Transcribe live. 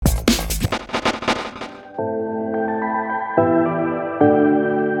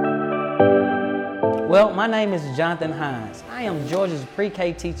Well, my name is Jonathan Hines. I am Georgia's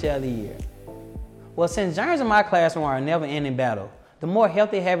Pre-K Teacher of the Year. Well, since germs in my classroom are a never-ending battle, the more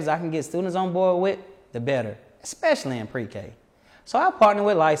healthy habits I can get students on board with, the better, especially in pre-K. So I partner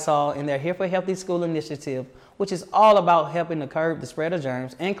with Lysol in their Here for Healthy School initiative, which is all about helping to curb the spread of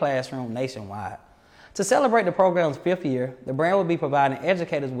germs in classrooms nationwide. To celebrate the program's 5th year, the brand will be providing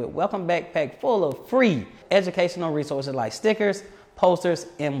educators with welcome backpack full of free educational resources like stickers, posters,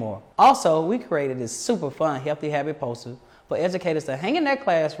 and more. Also, we created this super fun healthy habit poster for educators to hang in their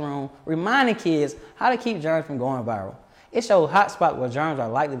classroom, reminding kids how to keep germs from going viral. It shows hot spots where germs are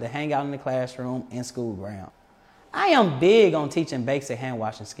likely to hang out in the classroom and school ground. I am big on teaching basic hand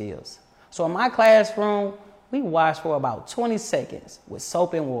washing skills. So in my classroom, we wash for about 20 seconds with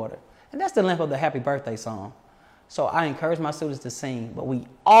soap and water. And that's the length of the happy birthday song. So I encourage my students to sing, but we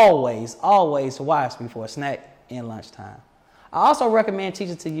always wash before snack and lunchtime. I also recommend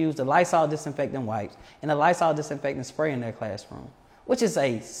teachers to use the Lysol disinfectant wipes and the Lysol disinfectant spray in their classroom, which is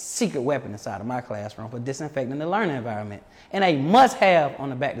a secret weapon inside of my classroom for disinfecting the learning environment and a must-have on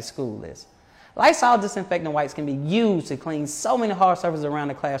the back-to-school list. Lysol disinfectant wipes can be used to clean so many hard surfaces around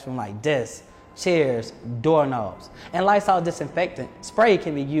the classroom like desks, chairs, doorknobs. And Lysol disinfectant spray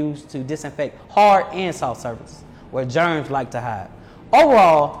can be used to disinfect hard and soft surfaces where germs like to hide.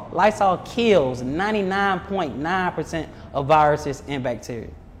 Overall, Lysol kills 99.9% of viruses and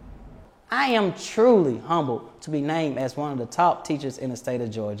bacteria. I am truly humbled to be named as one of the top teachers in the state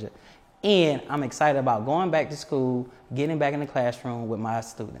of Georgia, and I'm excited about going back to school, getting back in the classroom with my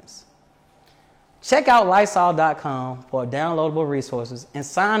students. Check out Lysol.com for downloadable resources and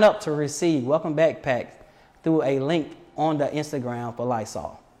sign up to receive welcome backpacks through a link on the Instagram for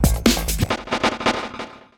Lysol.